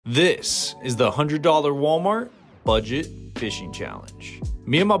This is the $100 Walmart Budget Fishing Challenge.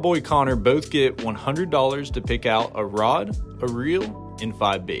 Me and my boy Connor both get $100 to pick out a rod, a reel, and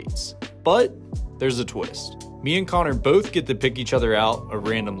 5 baits. But there's a twist. Me and Connor both get to pick each other out a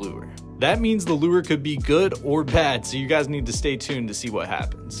random lure. That means the lure could be good or bad, so you guys need to stay tuned to see what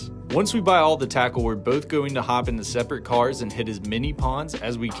happens. Once we buy all the tackle, we're both going to hop into separate cars and hit as many ponds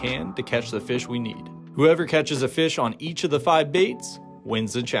as we can to catch the fish we need. Whoever catches a fish on each of the 5 baits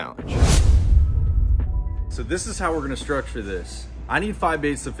wins the challenge. So this is how we're gonna structure this. I need 5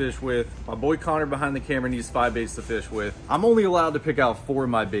 baits to fish with. My boy Connor behind the camera needs 5 baits to fish with. I'm only allowed to pick out 4 of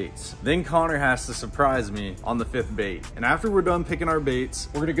my baits. Then Connor has to surprise me on the 5th bait. And after we're done picking our baits,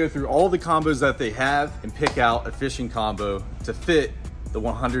 we're gonna go through all the combos that they have and pick out a fishing combo to fit the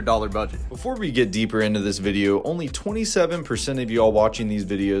 $100 budget. Before we get deeper into this video, only 27% of y'all watching these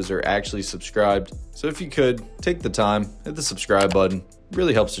videos are actually subscribed. So if you could, take the time, hit the subscribe button. It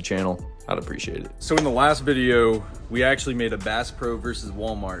really helps the channel. I'd appreciate it. So in the last video, we actually made a Bass Pro versus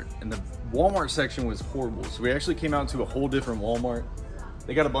Walmart, and the Walmart section was horrible. So we actually came out to a whole different Walmart.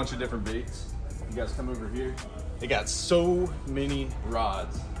 They got a bunch of different baits. You guys come over here. They got so many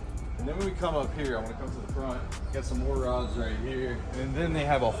rods. And then when we come up here, I want to come to the front, got some more rods right here. And then they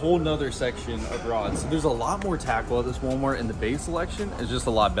have a whole nother section of rods. So there's a lot more tackle at this Walmart, and the bait selection is just a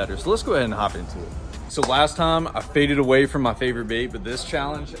lot better. So let's go ahead and hop into it. So last time I faded away from my favorite bait, but this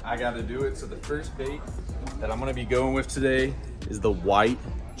challenge, I got to do it. So the first bait that I'm going to be going with today is the white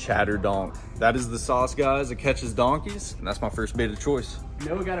chatter donk. That is the sauce, guys. It catches donkeys, and that's my first bait of choice. You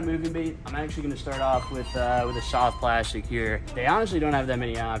know, we got a moving bait. I'm actually going to start off with a soft plastic here. They honestly don't have that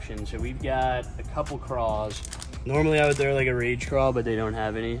many options. So we've got a couple craws. Normally I would throw like a rage crawl, but they don't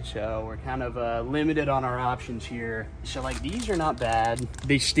have any. So we're kind of limited on our options here. So like these are not bad.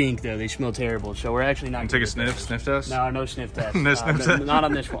 They stink though. They smell terrible. So we're actually not. Take a sniff test? No, no sniff test. No sniff test. Not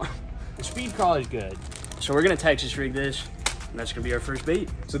on this one. The speed crawl is good. So we're going to Texas rig this. And that's gonna be our first bait.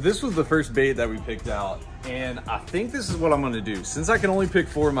 So this was the first bait that we picked out, and I think this is what I'm gonna do. Since I can only pick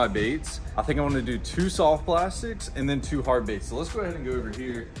 4 of my baits, I think I'm gonna do 2 soft plastics and then 2 hard baits. So let's go ahead and go over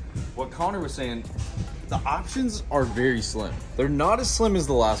here. What Connor was saying, the options are very slim. They're not as slim as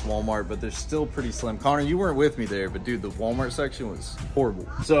the last Walmart, but they're still pretty slim. Connor, you weren't with me there, but dude, the Walmart section was horrible.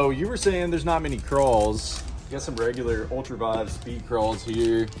 So you were saying there's not many crawls. You got some regular Ultra Vibe speed crawls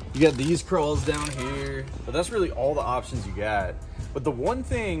here. You got these crawls down here, but that's really all the options you got. But the one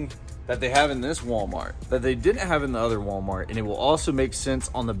thing that they have in this Walmart that they didn't have in the other Walmart, and it will also make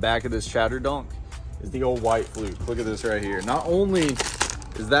sense on the back of this chatter donk, is the old white fluke. Look at this right here. Not only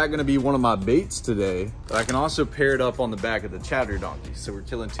is that gonna be one of my baits today, but I can also pair it up on the back of the chatter donkey. So we're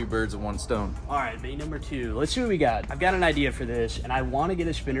killing 2 birds with 1 stone. All right, bait number 2. Let's see what we got. I've got an idea for this, and I want to get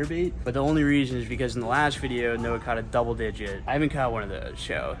a spinner bait, but the only reason is because in the last video, Noah caught a double digit. I haven't caught one of those,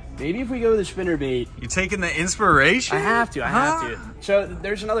 so maybe if we go with a spinner bait. You taking the inspiration? I have to. So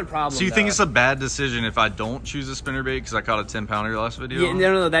there's another problem. So you think it's a bad decision if I don't choose a spinner bait because I caught a 10-pounder last video? Yeah,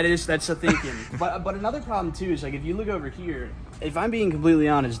 no, that's the thinking. but another problem too is like if you look over here, if I'm being completely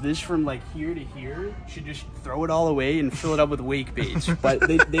honest, this from like here to here should just throw it all away and fill it up with wake baits. But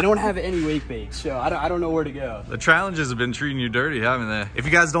they don't have any wake baits, so I don't know where to go. The challenges have been treating you dirty, haven't they? If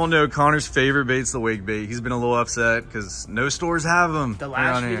you guys don't know, Connor's favorite bait's the wake bait. He's been a little upset because no stores have them. The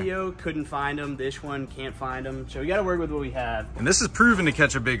last video couldn't find them. This one can't find them. So we got to work with what we have. And this is proven to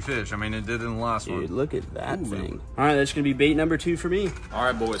catch a big fish. I mean, it did in the last one. Dude, look at that thing. All right, that's going to be bait number 2 for me. All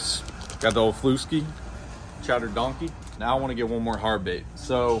right, boys. Got the old flusky, chatter donkey. Now I want to get one more hard bait.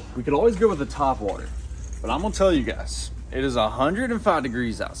 So we could always go with the top water, but I'm gonna tell you guys, it is 105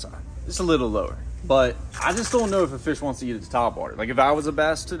 degrees outside. It's a little lower, but I just don't know if a fish wants to eat at the top water. Like if I was a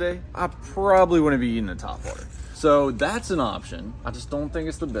bass today, I probably wouldn't be eating the top water. So that's an option. I just don't think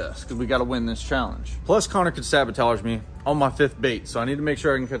it's the best because we got to win this challenge. Plus Connor could sabotage me on my 5th bait. So I need to make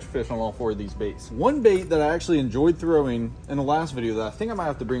sure I can catch a fish on all 4 of these baits. One bait that I actually enjoyed throwing in the last video that I think I might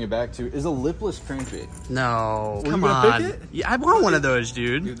have to bring it back to is a lipless crankbait. No, come on. Pick it? Yeah, I want one of those,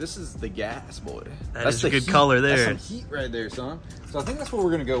 dude. Dude, this is the gas, boy. That's a good color there. That's some heat right there, son. So I think that's what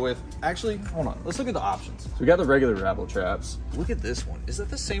we're gonna go with. Actually, hold on. Let's look at the options. So we got the regular Rabble traps. Look at this one. Is that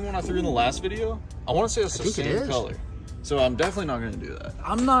the same one I threw in the last video? I want to say it's the same color. So I'm definitely not going to do that.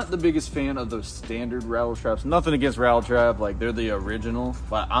 I'm not the biggest fan of those standard rattle traps. Nothing against rattle trap, like they're the original,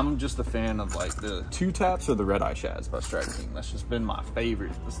 but I'm just a fan of like the 2 taps or the red eye shads by Strike King. That's just been my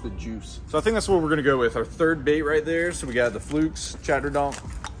favorite. That's the juice. So I think that's what we're going to go with. Our 3rd bait right there. So we got the flukes, chatter donk,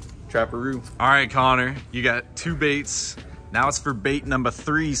 trapperoo. All right, Connor, you got 2 baits. Now it's for bait number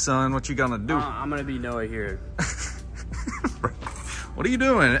 3, son. What you gonna do? I'm gonna be Noah here. What are you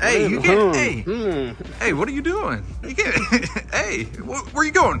doing? Hey, you can't. Hey, what are you doing? You can't. Hey, where are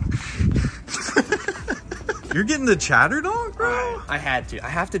you going? You're getting the chatter dog, bro? I had to. I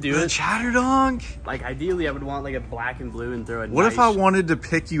have to do it. The chatter dog? Like, ideally, I would want like a black and blue and throw it. What if I wanted to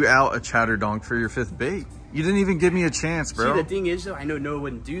pick you out a chatter dog for your 5th bait? You didn't even give me a chance, bro. See, the thing is, though, I know Noah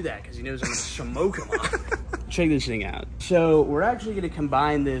wouldn't do that because he knows I'm going to smoke him off. Check this thing out. So we're actually going to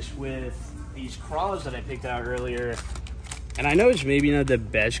combine this with these craws that I picked out earlier. And I know it's maybe not the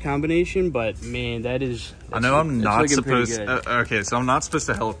best combination, but man, that is... I know I'm not supposed to... okay, so I'm not supposed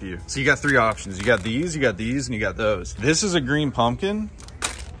to help you. So you got 3 options. You got these, and you got those. This is a green pumpkin.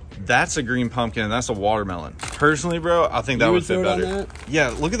 That's a green pumpkin, and that's a watermelon. Personally, bro, I think that would fit better.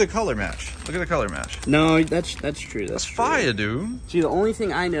 Yeah, look at the color match. Look at the color match. No, that's true. That's fire, dude. See, the only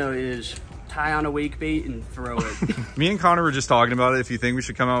thing I know is tie on a wake bait and throw it. Me and Connor were just talking about it. If you think we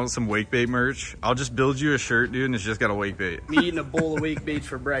should come out with some wake bait merch, I'll just build you a shirt, dude, and it's just got a wake bait. Me eating a bowl of wake baits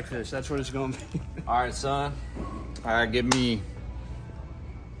for breakfast. That's what it's going to be. All right, son. All right, give me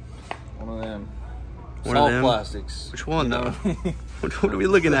one of them. Soft plastics. Which one, though? What are we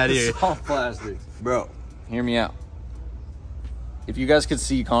looking at here? Soft plastics. Bro, hear me out. If you guys could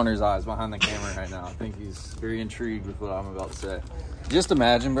see Connor's eyes behind the camera right now, I think he's very intrigued with what I'm about to say. Just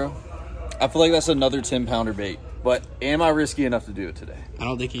imagine, bro. I feel like that's another 10-pounder bait. But am I risky enough to do it today? I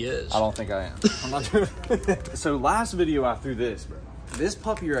don't think he is. I don't think I am. I'm not doing it. So last video I threw this, bro. This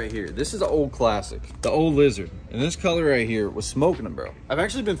puppy right here, this is an old classic, the old lizard. And this color right here was smoking them, bro. I've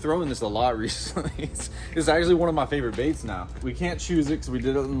actually been throwing this a lot recently. It's actually one of my favorite baits now. We can't choose it because we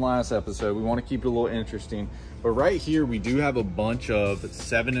did it in the last episode. We want to keep it a little interesting. But right here, we do have a bunch of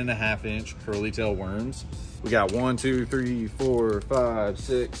 7.5-inch curly tail worms. We got 1, 2, 3, 4, 5,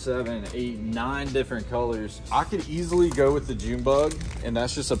 6, 7, 8, 9 different colors. I could easily go with the June bug, and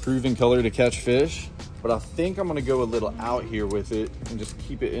that's just a proven color to catch fish. But I think I'm gonna go a little out here with it and just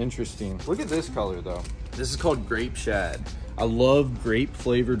keep it interesting. Look at this color though. This is called grape shad. I love grape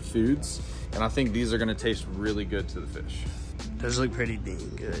flavored foods, and I think these are gonna taste really good to the fish. Those look pretty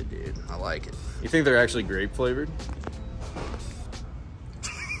dang good, dude. I like it. You think they're actually grape flavored?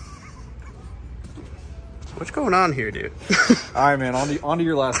 What's going on here, dude? All right, man, on to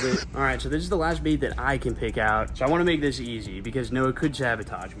your last bait. All right, so this is the last bait that I can pick out. So I want to make this easy because Noah could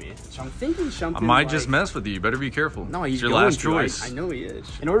sabotage me. So I'm thinking something I might just mess with you. You better be careful. No, he's your last choice. I know he is.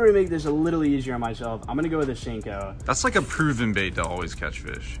 In order to make this a little easier on myself, I'm going to go with a Senko. That's like a proven bait to always catch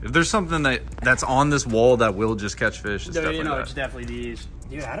fish. If there's something that's on this wall that will just catch fish, it's definitely that. It's definitely these.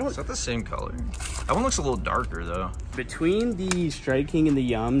 Dude, I don't... Is that the same color? That one looks a little darker, though. Between the Strike King and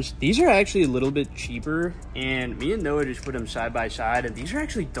the Yums, these are actually a little bit cheaper, and me and Noah just put them side by side, and these are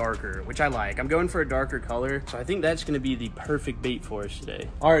actually darker, which I like. I'm going for a darker color, so I think that's going to be the perfect bait for us today.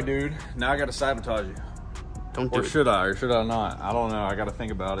 All right, dude. Now I got to sabotage you. Don't do it. Or should I not? I don't know. I got to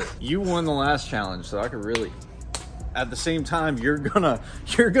think about it. You won the last challenge, so I could really... At the same time, you're gonna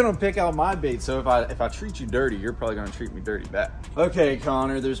pick out my bait. So if I treat you dirty, you're probably gonna treat me dirty back. Okay,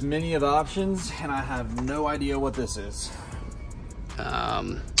 Connor, there's many of options, and I have no idea what this is. I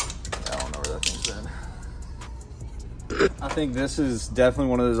don't know where that thing's in. I think this is definitely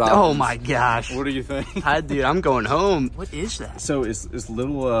one of those options. Oh my gosh! What do you think? Dude, I'm going home. What is that? So it's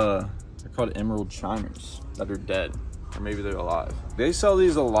little they're called emerald chimers that are dead. Or maybe they're alive. They sell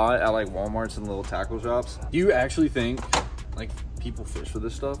these a lot at like Walmarts and little tackle shops. Do you actually think like people fish for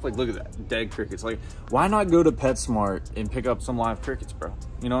this stuff? Like, look at that, dead crickets. Like, why not go to PetSmart and pick up some live crickets, bro?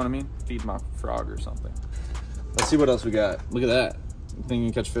 You know what I mean? Feed my frog or something. Let's see what else we got. Look at that. You think you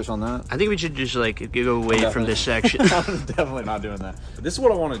can catch fish on that? I think we should just like go away from this section. I'm definitely not doing that. But this is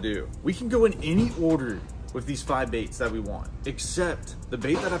what I want to do. We can go in any order with these 5 baits that we want, except the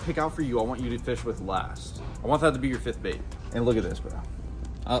bait that I pick out for you, I want you to fish with last. I want that to be your 5th bait. And look at this, bro.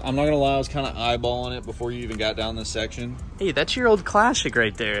 I'm not gonna lie, I was kind of eyeballing it before you even got down this section. Hey, that's your old classic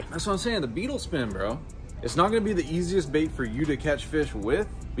right there. That's what I'm saying, the beetle spin, bro. It's not gonna be the easiest bait for you to catch fish with,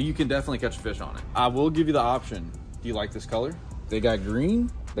 but you can definitely catch fish on it. I will give you the option. Do you like this color? They got green,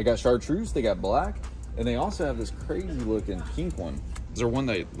 they got chartreuse, they got black, and they also have this crazy looking pink one. Is there one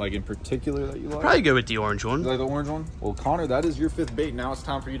that, like, in particular that you like? Probably go with the orange one. You like the orange one? Well, Connor, that is your 5th bait. Now it's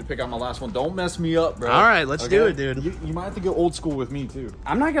time for you to pick out my last one. Don't mess me up, bro. All right, let's do it, dude. You might have to go old school with me, too.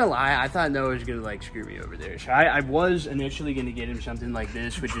 I'm not going to lie. I thought Noah was going to, like, screw me over there. So I was initially going to get him something like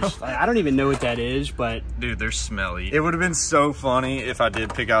this, which is, like, I don't even know what that is, but... Dude, they're smelly. It would have been so funny if I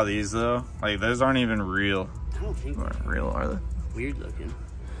did pick out these, though. Like, those aren't even real. I don't think they're real, are they? Weird looking.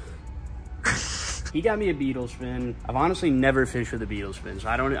 He got me a beetle spin. I've honestly never fished with a beetle spin, so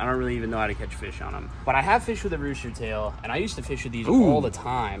I don't really even know how to catch fish on them. But I have fished with a rooster tail, and I used to fish with these all the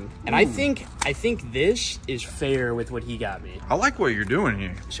time. And I think this is fair with what he got me. I like what you're doing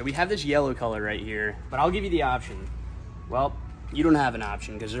here. So we have this yellow color right here, but I'll give you the option. Well, you don't have an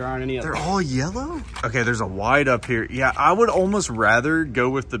option because there aren't any other. They're all yellow? Okay, there's a white up here. Yeah, I would almost rather go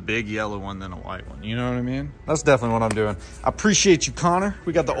with the big yellow one than a white one. You know what I mean? That's definitely what I'm doing. I appreciate you, Connor.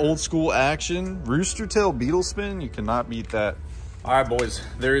 We got the old school action. Rooster tail beetle spin. You cannot beat that. All right, boys,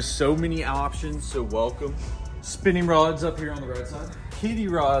 there is so many options, so welcome. Spinning rods up here on the right side. Kitty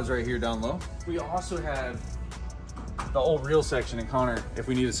rods right here down low. We also have the old reel section, and Connor, if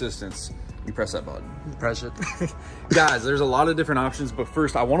we need assistance, you press that button. Press it. Guys, there's a lot of different options, but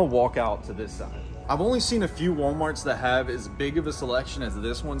first I want to walk out to this side. I've only seen a few Walmarts that have as big of a selection as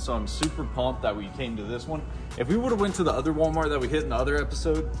this one, so I'm super pumped that we came to this one. If we would have went to the other Walmart that we hit in the other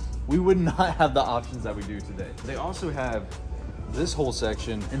episode, we would not have the options that we do today. They also have this whole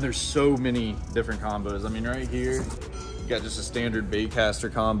section, and there's so many different combos. I mean, right here, you got just a standard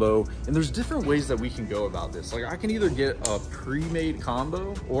baitcaster combo, and there's different ways that we can go about this. Like, I can either get a pre-made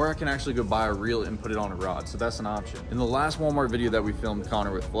combo, or I can actually go buy a reel and put it on a rod, so that's an option. In the last Walmart video that we filmed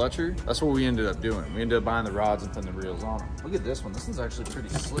Connor with Fletcher, that's what we ended up doing. We ended up buying the rods and putting the reels on them. Look at this one. This one's actually pretty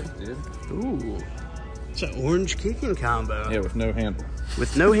slick, dude. Ooh, it's an orange kicking combo. Yeah, with no handle.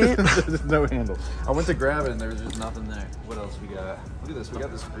 With no handle? With no handle. I went to grab it and there was just nothing there. What else we got? Look at this. We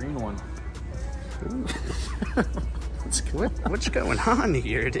got this green one. What's going on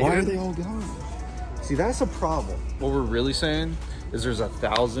here, dude? Why are they all gone? See, that's a problem. What we're really saying is there's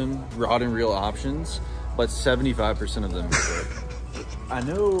 1,000 rod and reel options, but 75% of them are good. I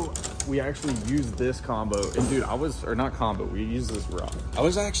know we actually used this combo, and dude, we used this rod. I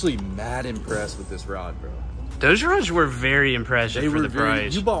was actually mad impressed with this rod, bro. Those rods were very impressive for the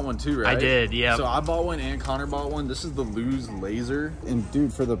price. You bought one too, right? I did, yeah. So I bought one and Connor bought one. This is the Luz Laser. And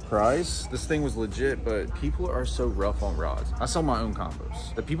dude, for the price, this thing was legit, but people are so rough on rods. I sell my own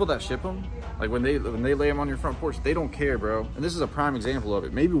combos. The people that ship them, like when they lay them on your front porch, they don't care, bro. And this is a prime example of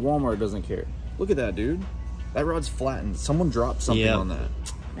it. Maybe Walmart doesn't care. Look at that, dude. That rod's flattened. Someone dropped something on that.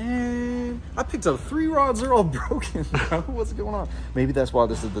 Man, I picked up 3 rods. They're all broken, bro. What's going on? Maybe that's why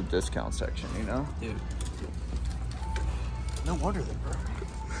this is the discount section, you know? Dude. No wonder they broke.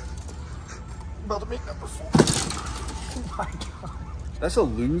 I'm about to make number 4. Oh my god. That's a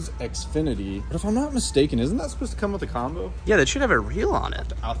Luz Xfinity. But if I'm not mistaken, isn't that supposed to come with a combo? Yeah, that should have a reel on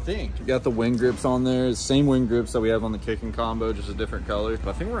it. I think. You got the wing grips on there. Same wing grips that we have on the kicking combo, just a different color. But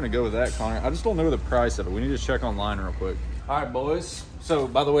I think we're gonna go with that, Connor. I just don't know the price of it. We need to check online real quick. All right, boys. So,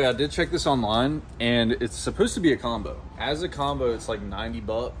 by the way, I did check this online, and it's supposed to be a combo. As a combo, it's like 90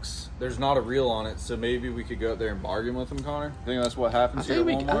 bucks. There's not a reel on it, so maybe we could go up there and bargain with them, Connor. I think that's what happens here at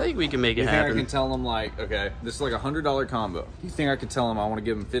Walmart. I think we can make it happen. You think I can tell them, like, okay, this is like a $100 combo. You think I could tell them I want to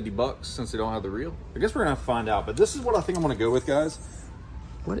give them 50 bucks since they don't have the reel? I guess we're going to have to find out, but this is what I think I'm going to go with, guys.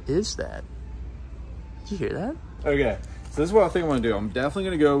 What is that? Did you hear that? Okay, so this is what I think I'm going to do. I'm definitely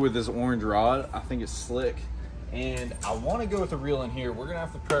going to go with this orange rod. I think it's slick. And I want to go with a reel in here. We're going to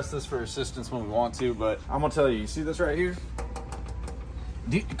have to press this for assistance when we want to, but I'm going to tell you, you see this right here?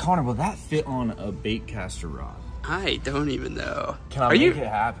 Dude, Connor, will that fit on a bait caster rod? I don't even know. Can I make it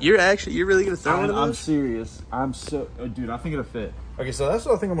happen? You're really going to throw one of those? I'm serious. Dude, I think it'll fit. Okay, so that's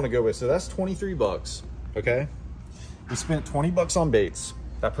what I think I'm going to go with. So that's 23 bucks, okay? We spent 20 bucks on baits.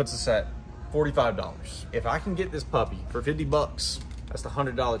 That puts us at $45. If I can get this puppy for 50 bucks, that's the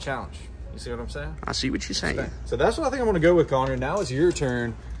 $100 challenge. You see what I'm saying? I see what you're saying. Okay. So that's what I think I'm going to go with, Connor. Now it's your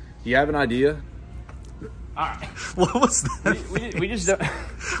turn. Do you have an idea? All right. What was that? We just don't.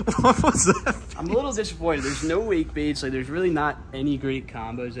 What was that? I'm a little disappointed. There's no wake baits. Like, there's really not any great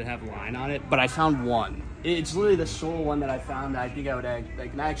combos that have line on it. But I found one. It's literally the sole one that I found that I think I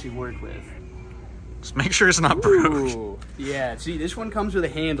can actually work with. Just make sure it's not broke. Ooh. Yeah, see, this one comes with a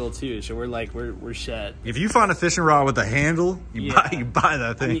handle too, so we're set. If you find a fishing rod with a handle, you buy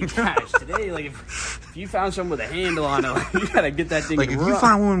that thing. I mean, gosh, today, like, if you found something with a handle on it, like, you gotta get that thing. Like, if you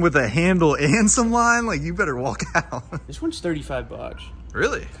find one with a handle and some line, like, you better walk out. This one's 35 bucks.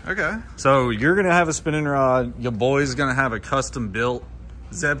 Really? Okay. So you're gonna have a spinning rod. Your boy's gonna have a custom built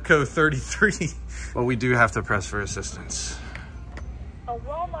Zebco 33. But we do have to press for assistance. A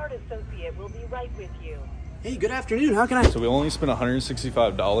Walmart associate will be right with you. Hey, good afternoon. How can I? So we only spent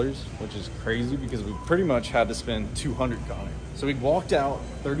 $165, which is crazy because we pretty much had to spend $200, Connor. So we walked out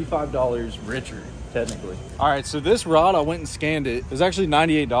 $35 richer, technically. All right, so this rod, I went and scanned it. It was actually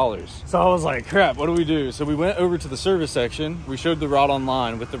 $98. So I was like, crap, what do we do? So we went over to the service section. We showed the rod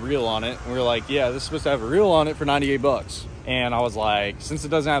online with the reel on it. And we were like, yeah, this is supposed to have a reel on it for 98 bucks. And I was like, since it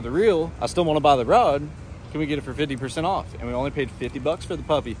doesn't have the reel, I still want to buy the rod. Can we get it for 50% off? And we only paid 50 bucks for the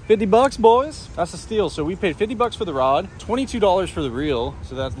puppy. 50 bucks, boys. That's a steal. So we paid 50 bucks for the rod, $22 for the reel.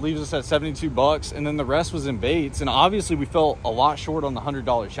 So that leaves us at 72 bucks. And then the rest was in baits. And obviously we felt a lot short on the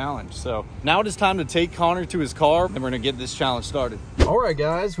 $100 challenge. So now it is time to take Connor to his car and we're gonna get this challenge started. All right,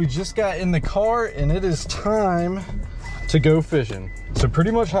 guys, we just got in the car and it is time to go fishing. So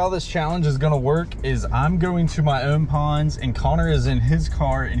pretty much how this challenge is gonna work is I'm going to my own ponds and Connor is in his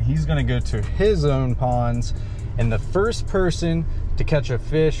car and he's gonna go to his own ponds, and the first person to catch a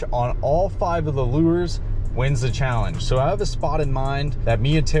fish on all 5 of the lures wins the challenge. So I have a spot in mind that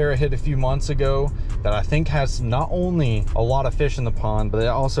me and Tara hit a few months ago that I think has not only a lot of fish in the pond, but it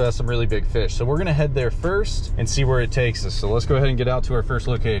also has some really big fish. So we're gonna head there first and see where it takes us. So let's go ahead and get out to our first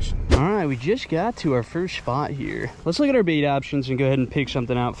location. All right, we just got to our first spot here. Let's look at our bait options and go ahead and pick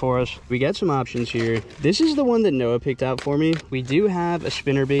something out for us. We got some options here. This is the one that Noah picked out for me. We do have a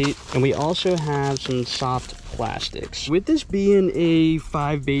spinner bait and we also have some soft plastics. With this being a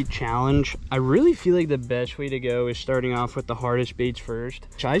 5 bait challenge, I really feel like the best way to go is starting off with the hardest baits first.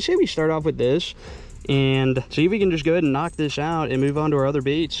 So I say we start off with this and see if we can just go ahead and knock this out and move on to our other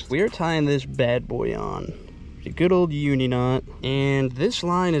baits. We are tying this bad boy on. A good old uni knot, and this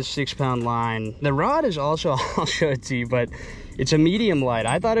line is 6-pound line. The rod is also, I'll show it to you, but it's a medium light.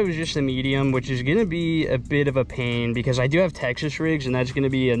 I thought it was just a medium, which is gonna be a bit of a pain because I do have Texas rigs and that's gonna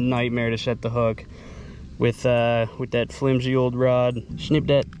be a nightmare to set the hook with that flimsy old rod. Snip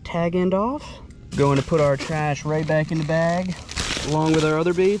that tag end off. Going to put our trash right back in the bag along with our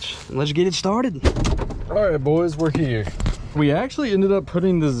other baits, and let's get it started. All right, boys, we're here. We actually ended up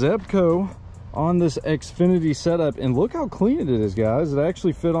putting the Zebco on this Xfinity setup, and look how clean it is, guys. It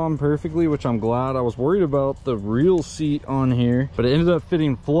actually fit on perfectly, which I'm glad. I was worried about the reel seat on here, but it ended up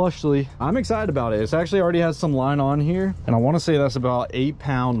fitting flushly. I'm excited about it. It's actually already has some line on here, and I want to say that's about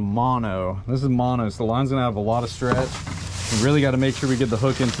 8-pound mono. This is mono, so the line's gonna have a lot of stretch. We really got to make sure we get the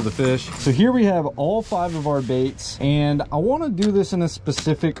hook into the fish. So here we have all 5 of our baits, and I want to do this in a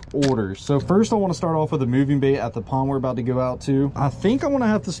specific order. So first I want to start off with a moving bait at the pond we're about to go out to. I think I want to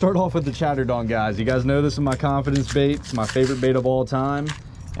have to start off with the Chatterdon, guys. You guys know this is my confidence bait. It's my favorite bait of all time,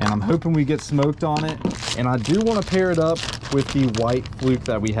 and I'm hoping we get smoked on it. And I do want to pair it up with the white fluke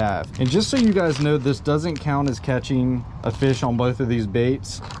that we have. And just so you guys know, this doesn't count as catching a fish on both of these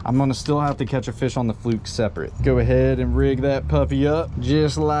baits. I'm gonna still have to catch a fish on the fluke separate. Go ahead and rig that puppy up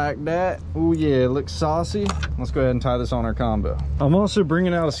just like that. Oh yeah, it looks saucy. Let's go ahead and tie this on our combo. I'm also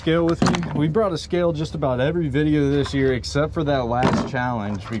bringing out a scale with me. We brought a scale just about every video this year except for that last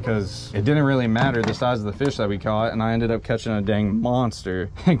challenge because it didn't really matter the size of the fish that we caught, and I ended up catching a dang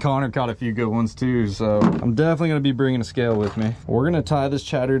monster. And Connor caught a few good ones too, so I'm definitely gonna be bringing a scale with me. We're gonna tie this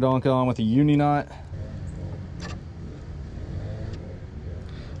Chatterdon on with a uni knot.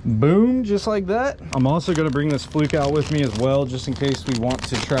 Boom, just like that. I'm also gonna bring this fluke out with me as well, just in case we want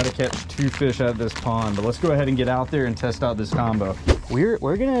to try to catch 2 fish at this pond. But let's go ahead and get out there and test out this combo.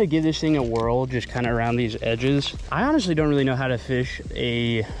 We're gonna give this thing a whirl just kind of around these edges. I honestly don't really know how to fish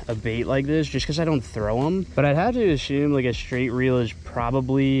a bait like this just because I don't throw them, but I'd have to assume like a straight reel is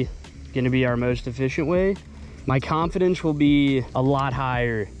probably gonna be our most efficient way. My confidence will be a lot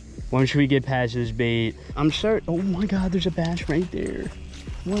higher once we get past this bait. Oh my God, there's a bass right there.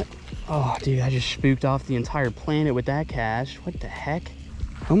 What? Oh, dude, I just spooked off the entire planet with that cast. What the heck?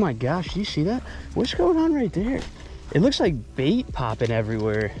 Oh my gosh, do you see that? What's going on right there? It looks like bait popping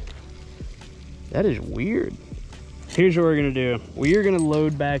everywhere. That is weird. Here's what we're gonna do. We are gonna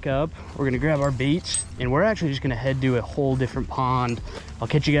load back up. We're gonna grab our baits, and we're actually just gonna head to a whole different pond. I'll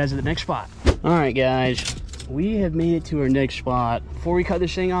catch you guys at the next spot. All right, guys, we have made it to our next spot. Before we cut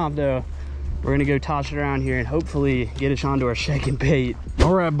this thing off though, we're gonna go toss it around here and hopefully get us onto our second bait.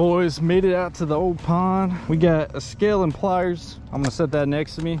 All right, boys, made it out to the old pond. We got a scale and pliers. I'm gonna set that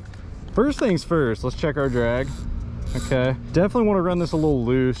next to me. First things first, let's check our drag. Okay, definitely want to run this a little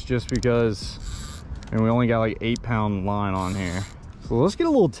loose just because we only got like 8-pound line on here. So let's get a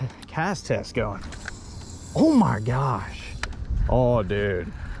little cast test going. Oh my gosh. Oh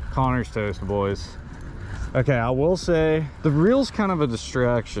dude, Connor's toast, boys. Okay, I will say the reel's kind of a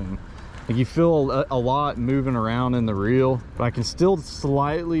distraction. Like you feel a lot moving around in the reel, but I can still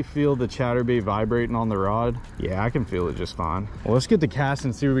slightly feel the chatterbait vibrating on the rod. Yeah, I can feel it just fine. Well, let's get the cast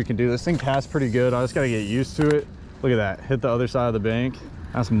and see what we can do. This thing casts pretty good. I just gotta get used to it. Look at that, hit the other side of the bank.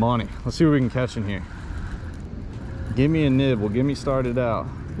 That's money. Let's see what we can catch in here. Give me a nibble, get me started out.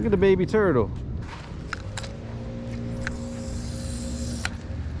 Look at the baby turtle.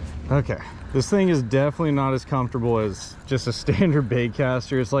 Okay, this thing is definitely not as comfortable as just a standard bait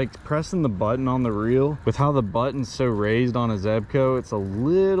caster. It's like pressing the button on the reel. With how the button's so raised on a Zebco, it's a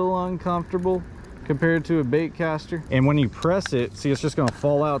little uncomfortable compared to a bait caster. And when you press it, see, it's just gonna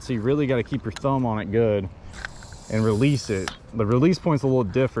fall out, so you really gotta keep your thumb on it good and release it. The release point's a little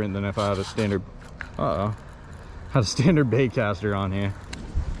different than if I had a standard, had a standard bait caster on here.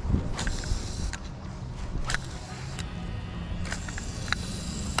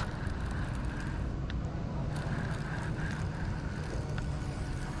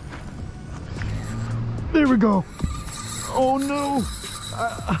 There we go. Oh no.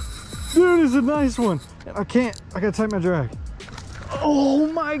 Dude, it's a nice one. I gotta tighten my drag.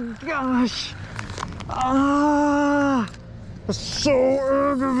 Oh my gosh. That's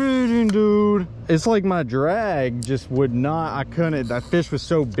so aggravating, dude. It's like my drag just would not, I couldn't, that fish was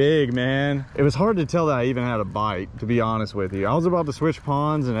so big, man. It was hard to tell that I even had a bite, to be honest with you. I was about to switch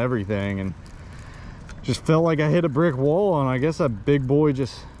ponds and everything, and just felt like I hit a brick wall, and I guess that big boy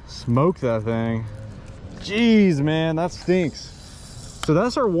just smoked that thing. Jeez, man, that stinks. So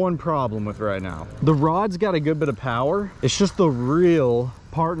that's our one problem with right now. The rod's got a good bit of power. It's just the reel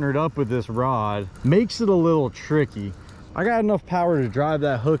partnered up with this rod makes it a little tricky. I got enough power to drive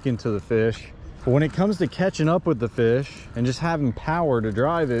that hook into the fish, but when it comes to catching up with the fish and just having power to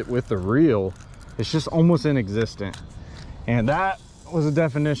drive it with the reel, it's just almost inexistent. And that was a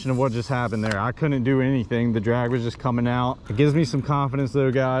definition of what just happened there. I couldn't do anything. The drag was just coming out. It gives me some confidence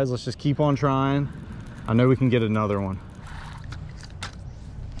though, guys. Let's just keep on trying. I know we can get another one.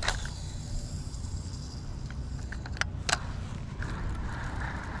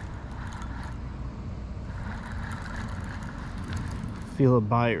 Feel a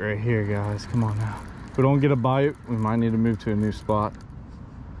bite right here, guys. Come on now. If we don't get a bite, we might need to move to a new spot.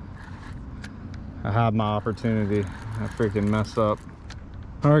 I had my opportunity. I freaking messed up.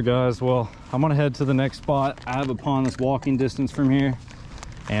 All right, guys. Well, I'm gonna head to the next spot. I have a pond that's walking distance from here,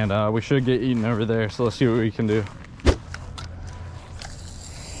 and we should get eaten over there. So let's see what we can do.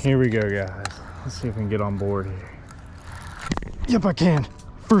 Here we go, guys. Let's see if we can get on board here. Yep, I can.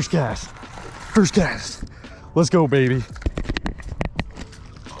 First cast. First cast. Let's go, baby.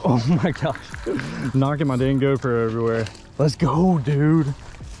 Oh my gosh, knocking my dang GoPro everywhere. Let's go, dude.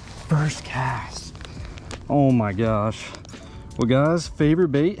 First cast. Oh my gosh. Well, guys, favorite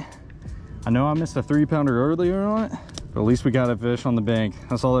bait. I know I missed a 3-pounder earlier on it, but at least we got a fish on the bank.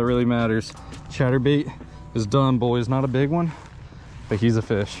 That's all that really matters. Chatterbait is done, boys. Not a big one, but he's a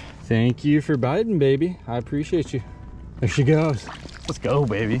fish. Thank you for biting, baby. I appreciate you. There she goes. Let's go,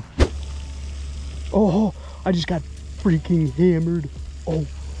 baby. Oh, I just got freaking hammered. Oh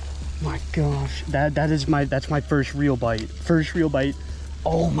my gosh, that's my first real bite. First real bite.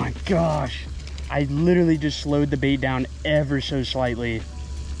 Oh my gosh, I literally just slowed the bait down ever so slightly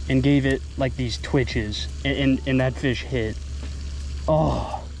and gave it like these twitches, and that fish hit.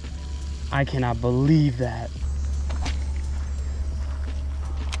 Oh, I cannot believe that.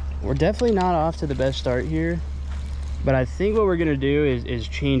 We're definitely not off to the best start here, but I think what we're gonna do is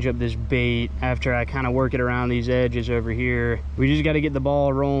change up this bait after I kind of work it around these edges over here. We just got to get the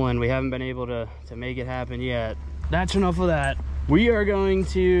ball rolling. We haven't been able to make it happen yet. That's enough of that. We are going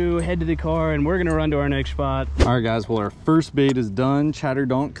to head to the car and we're gonna run to our next spot. All right, guys, well, our first bait is done.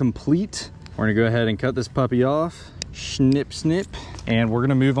 Chatterdonk complete. We're gonna go ahead and cut this puppy off. Snip, snip. And we're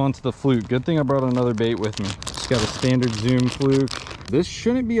gonna move on to the fluke. Good thing I brought another bait with me. Just got a standard Zoom fluke. This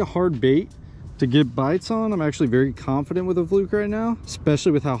shouldn't be a hard bait to get bites on. I'm actually very confident with a fluke right now,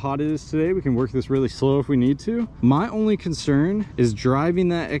 especially with how hot it is today. We can work this really slow if we need to. My only concern is driving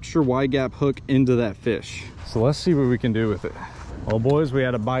that extra wide gap hook into that fish. So let's see what we can do with it. Well, boys, we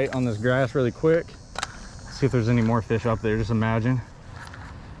had a bite on this grass really quick. Let's see if there's any more fish up there. Just imagine.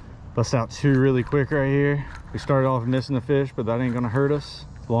 Bust out 2 really quick right here. We started off missing the fish, but that ain't gonna hurt us.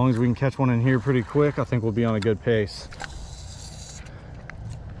 As long as we can catch one in here pretty quick, I think we'll be on a good pace.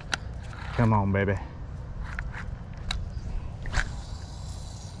 Come on, baby.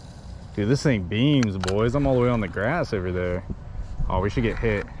 Dude, this thing beams, boys. I'm all the way on the grass over there. Oh, we should get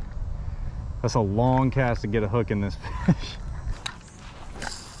hit. That's a long cast to get a hook in this fish.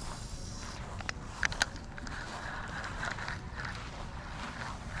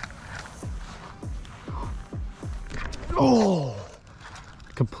 Oh,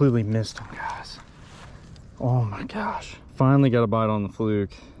 completely missed him, guys. Oh my gosh. Finally got a bite on the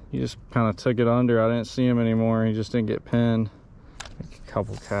fluke. He just kind of took it under. I didn't see him anymore. He just didn't get pinned. Make a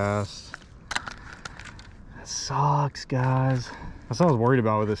couple casts. That sucks, guys. That's what I was worried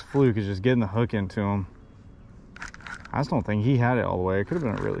about with this fluke, is just getting the hook into him. I just don't think he had it all the way. It could have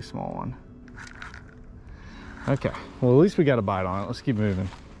been a really small one. Okay, well, at least we got a bite on it. Let's keep moving.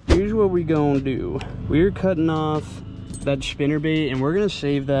 here's what we gonna do. We're cutting off that spinnerbait and we're gonna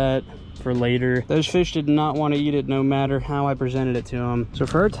save that for later. Those fish did not want to eat it no matter how I presented it to them. So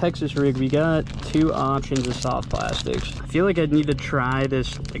for our Texas rig, we got 2 options of soft plastics. I feel like I need to try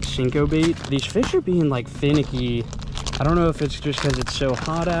this like Senko bait. These fish are being like finicky. I don't know if it's just because it's so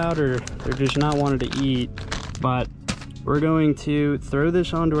hot out or they're just not wanting to eat, but we're going to throw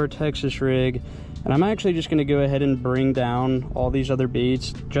this onto our Texas rig. And I'm actually just gonna go ahead and bring down all these other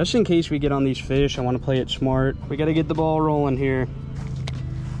baits. Just in case we get on these fish, I wanna play it smart. We gotta get the ball rolling here.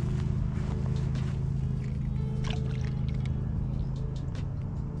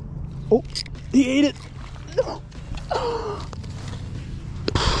 Oh, he ate it. No.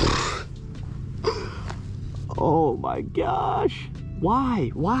 Oh my gosh.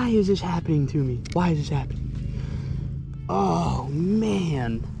 Why? Why is this happening to me? Why is this happening? Oh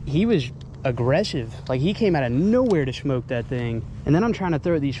man. He was aggressive. Like he came out of nowhere to smoke that thing. And then I'm trying to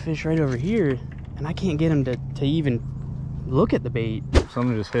throw these fish right over here and I can't get him to even look at the bait.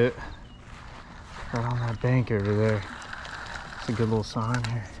 Something just hit right on that bank over there. It's a good little sign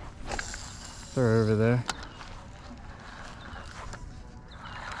here. Throw her over there.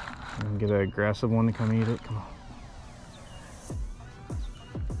 And get an aggressive one to come eat it. Come on.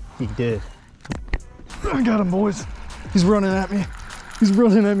 He did. I got him, boys. He's running at me. He's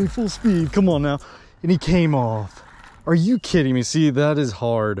running at me full speed. Come on now. And he came off. Are you kidding me? See, that is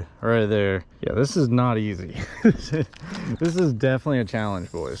hard right there. Yeah, this is not easy. This is definitely a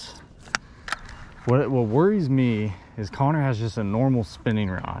challenge, boys. What worries me is Connor has just a normal spinning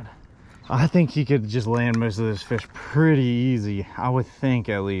rod. I think he could just land most of this fish pretty easy. I would think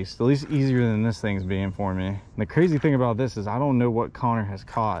at least easier than this thing's being for me. And the crazy thing about this is I don't know what Connor has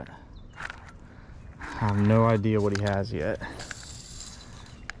caught. I have no idea what he has yet.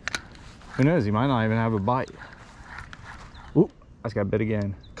 Who knows, he might not even have a bite. Oop, I just got bit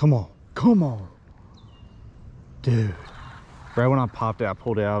again. Come on, come on. Dude, right when I popped it, I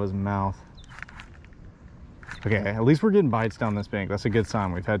pulled it out of his mouth. Okay, at least we're getting bites down this bank. That's a good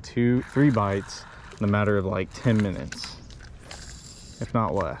sign. We've had 2-3 bites in a matter of like 10 minutes, if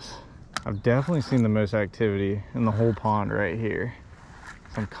not less. I've definitely seen the most activity in the whole pond right here.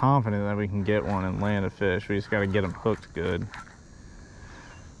 So I'm confident that we can get one and land a fish. We just got to get them hooked good.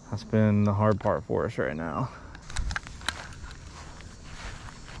 That's been the hard part for us right now.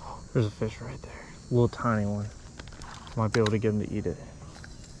 There's a fish right there, a little tiny one. Might be able to get him to eat it.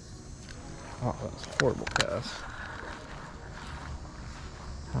 Oh, that's a horrible cast.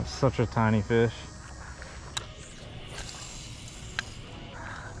 That's such a tiny fish.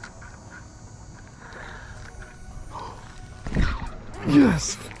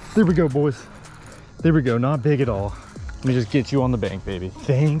 Yes! There we go, boys. There we go, not big at all. Let me just get you on the bank, baby.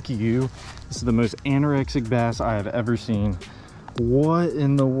 Thank you. This is the most anorexic bass I have ever seen. What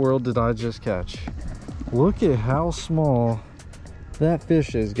in the world did I just catch? Look at how small that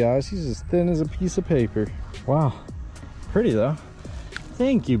fish is, guys. He's as thin as a piece of paper. Wow, pretty though.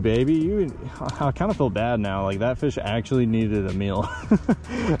 Thank you, baby. I kind of feel bad now. Like that fish actually needed a meal.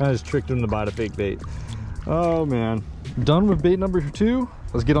 I just tricked him to bite a fake bait. Oh man. Done with bait number 2.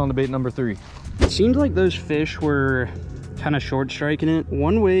 Let's get on to bait number 3. It seems like those fish were kind of short striking it.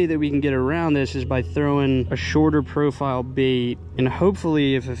 One way that we can get around this is by throwing a shorter profile bait, and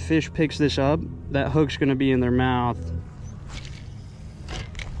hopefully if a fish picks this up, that hook's going to be in their mouth.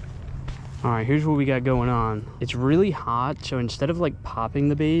 All right, here's what we got going on. It's really hot, so instead of like popping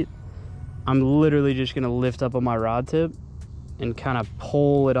the bait, I'm literally just gonna lift up on my rod tip and kind of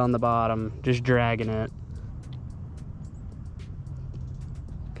pull it on the bottom, just dragging it.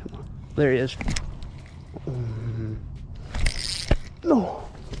 Come on, there he is. No.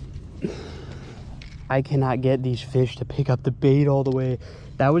 I cannot get these fish to pick up the bait all the way.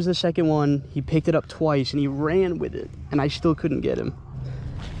 That was the second one. He picked it up twice and he ran with it, and I still couldn't get him.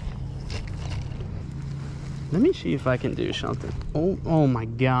 Let me see if I can do something. Oh my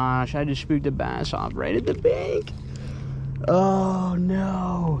gosh, I just spooked a bass off right at the bank. Oh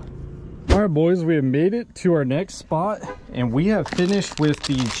no. All right, boys, we have made it to our next spot, and we have finished with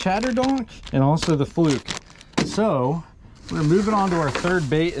the chatterdonk and also the fluke. So we're moving on to our third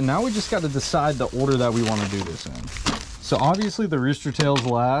bait, and now we just got to decide the order that we want to do this in. So obviously the rooster tail's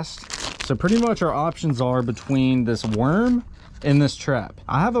last. So pretty much our options are between this worm in this trap.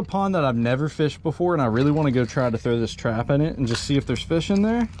 I have a pond that I've never fished before, and I really want to go try to throw this trap in it and just see if there's fish in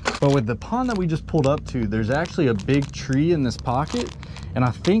there. But with the pond that we just pulled up to, there's actually a big tree in this pocket, and I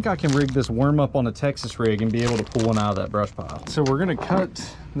think I can rig this worm up on a Texas rig and be able to pull one out of that brush pile. So we're gonna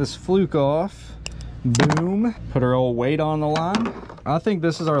cut this fluke off Boom. Put our old weight on the line. I think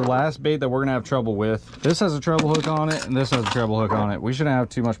this is our last bait that we're gonna have trouble with. This has a treble hook on it, and this has a treble hook on it. We shouldn't have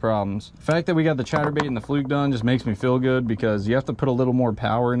too much problems. The fact that we got the chatterbait and the fluke done just makes me feel good, because you have to put a little more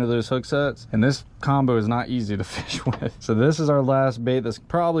power into those hook sets, and this combo is not easy to fish with. So this is our last bait that's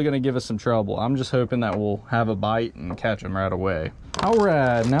probably gonna give us some trouble. I'm just hoping that we'll have a bite and catch them right away. All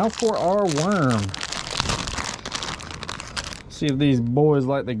right, now for our worm. See if these boys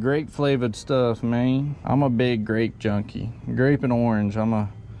like the grape flavored stuff, man. I'm a big grape junkie. Grape and orange. I'm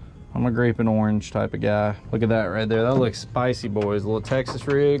a grape and orange type of guy. Look at that right there. That looks spicy, boys. A little Texas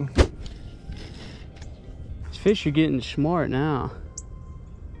rig. These fish are getting smart now.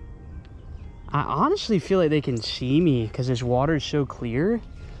 I honestly feel like they can see me because this water is so clear.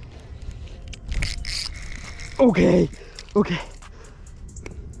 Okay.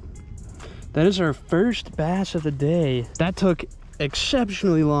 That is our first bass of the day. That took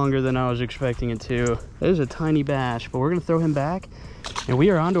exceptionally longer than I was expecting it to. That is a tiny bass, but we're gonna throw him back, and we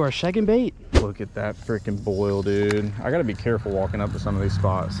are on to our second bait. Look at that freaking boil, dude. I gotta be careful walking up to some of these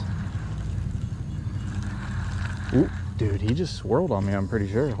spots. Ooh, dude, he just swirled on me, I'm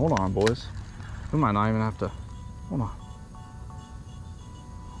pretty sure. Hold on, boys. We might not even have to, hold on.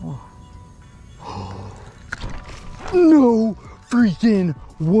 Oh. No freaking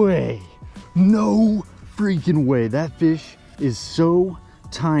way. No freaking way. That fish is so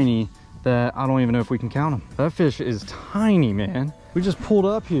tiny that I don't even know if we can count him. That fish is tiny, man. We just pulled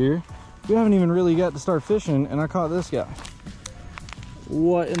up here. We haven't even really got to start fishing, and I caught this guy.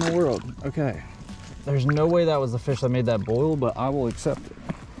 What in the world? Okay. There's no way that was the fish that made that boil, but I will accept it.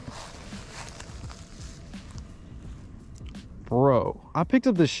 Bro, I picked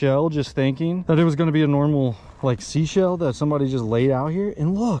up this shell just thinking that it was gonna be a normal like seashell that somebody just laid out here,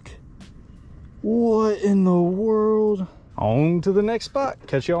 and look. What in the world? On to the next spot.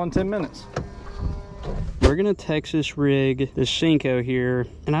 Catch y'all in 10 minutes. We're gonna Texas rig the Senko here,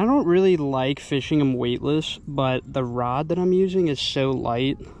 and I don't really like fishing them weightless, but the rod that I'm using is so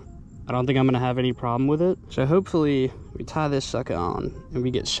light, I don't think I'm gonna have any problem with it. So hopefully we tie this sucker on and we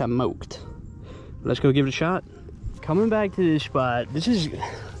get smoked. Let's go give it a shot. Coming back to this spot, this is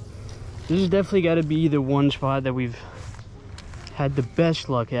definitely gotta be the one spot that we've had the best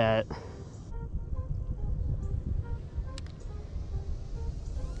luck at.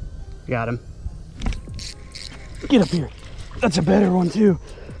 Got him. Get up here. That's a better one too.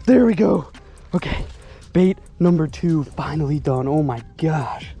 There we go. Okay, bait number 2 finally done. Oh my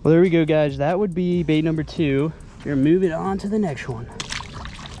gosh. Well, there we go, guys. That would be bait number 2. We're moving on to the next one.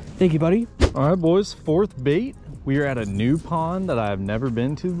 Thank you, buddy. All right, boys, 4th bait. We are at a new pond that I've never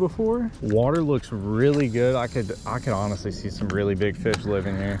been to before. Water looks really good. I could honestly see some really big fish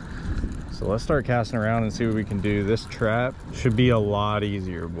living here. So let's start casting around and see what we can do. This trap should be a lot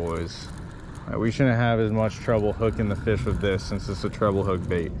easier, boys. We shouldn't have as much trouble hooking the fish with this, since it's a treble hook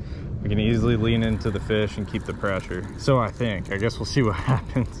bait. We can easily lean into the fish and keep the pressure. So I think. I guess we'll see what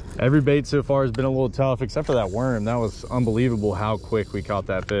happens. Every bait so far has been a little tough, except for that worm. That was unbelievable how quick we caught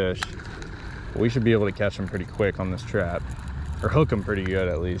that fish. We should be able to catch them pretty quick on this trap. Or hook them pretty good,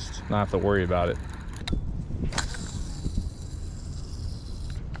 at least. Not have to worry about it.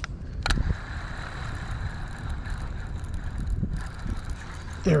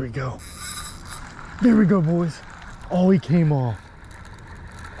 There we go. There we go, boys. Oh, he came off.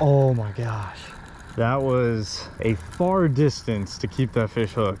 Oh my gosh. That was a far distance to keep that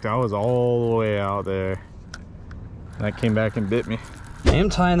fish hooked. I was all the way out there. That came back and bit me. I am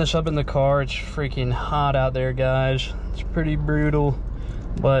tying this up in the car. It's freaking hot out there, guys. It's pretty brutal,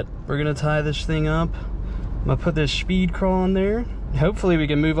 but we're gonna tie this thing up. I'm gonna put this speed crawl on there. Hopefully we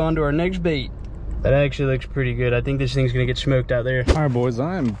can move on to our next bait. That actually looks pretty good. I think this thing's gonna get smoked out there. All right, boys,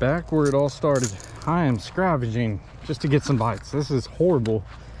 I am back where it all started. I am scavenging just to get some bites. This is horrible.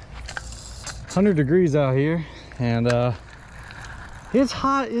 100 degrees out here, and it's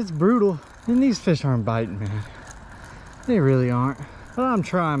hot, it's brutal, and these fish aren't biting, man. They really aren't. But I'm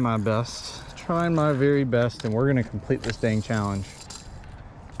trying my best, trying my very best, and we're gonna complete this dang challenge.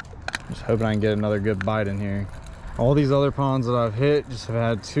 Just hoping I can get another good bite in here. All these other ponds that I've hit just have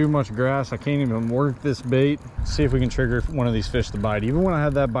had too much grass. I can't even work this bait. See if we can trigger one of these fish to bite. Even when I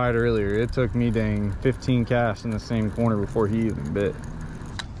had that bite earlier, it took me dang 15 casts in the same corner before he even bit.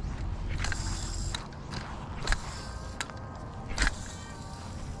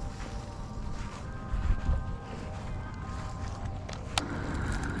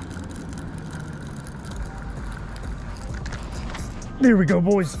 There we go,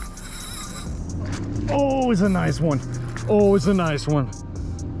 boys. Oh, it's a nice one. Oh, it's a nice one.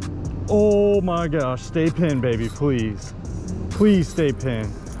 Oh my gosh, stay pinned, baby, please. Please stay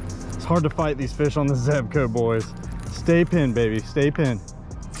pinned. It's hard to fight these fish on the Zebco, boys. Stay pinned, baby, stay pinned.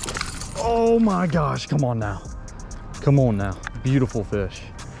 Oh my gosh, come on now. Come on now, beautiful fish.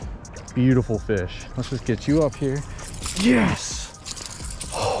 Beautiful fish. Let's just get you up here.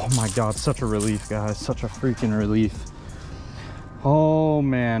 Yes! Oh my God, such a relief, guys, such a freaking relief. Oh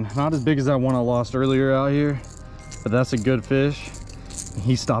man, not as big as that one I lost earlier out here, but that's a good fish.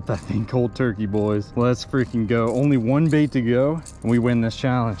 He stopped that thing cold turkey, boys. Let's freaking go. Only one bait to go and we win this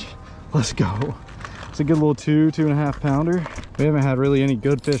challenge. Let's go. It's a good little 2.5 pounder. We haven't had really any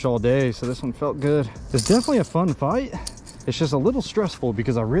good fish all day, so this one felt good. It's definitely a fun fight. It's just a little stressful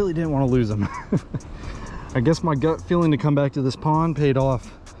because I really didn't want to lose them. I guess my gut feeling to come back to this pond paid off.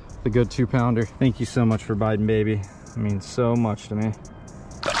 The good 2-pounder. Thank you so much for biting, baby. It means so much to me.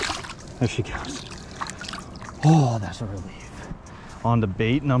 There she goes. Oh, that's a relief. On to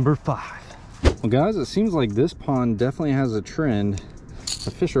bait number 5. Well guys, it seems like this pond definitely has a trend. The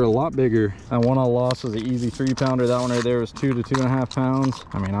fish are a lot bigger. That one I lost was an easy 3-pounder. That one right there was 2 to 2.5 pounds.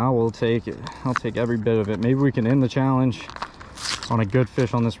 I mean, I will take it. I'll take every bit of it. Maybe we can end the challenge on a good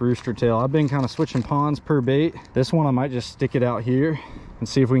fish on this rooster tail. I've been kind of switching ponds per bait. This one I might just stick it out here and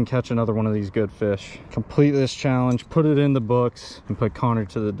see if we can catch another one of these good fish. Complete this challenge, put it in the books, and put Connor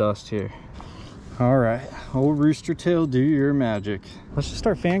to the dust here. All right, old rooster tail, do your magic. Let's just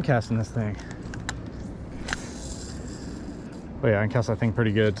start fan casting this thing. Oh yeah, I can cast that thing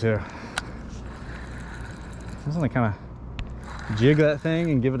pretty good too. I'm just gonna kind of jig that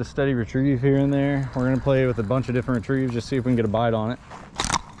thing and give it a steady retrieve here and there. We're gonna play with a bunch of different retrieves, just see if we can get a bite on it.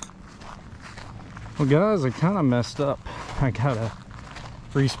 Well guys, I kind of messed up. I gotta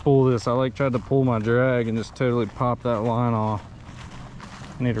re-spool this. I tried to pull my drag and just totally popped that line off.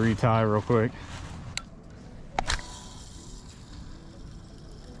 I need to retie real quick.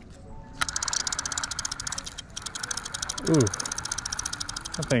 Ooh,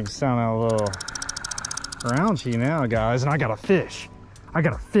 that thing's sounding a little raunchy now, guys, and I got a fish. I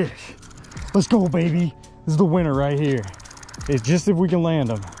got a fish. Let's go, baby. This is the winner right here. It's just if we can land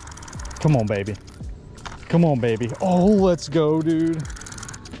them. Come on, baby. Come on, baby. Oh, let's go, dude.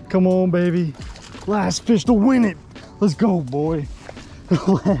 Come on, baby. Last fish to win it. Let's go, boy.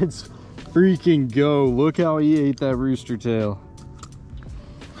 Let's freaking go. Look how he ate that rooster tail.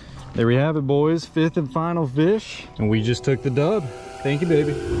 There we have it, boys. 5th and final fish, and we just took the dub. Thank you,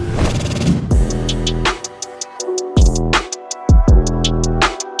 baby.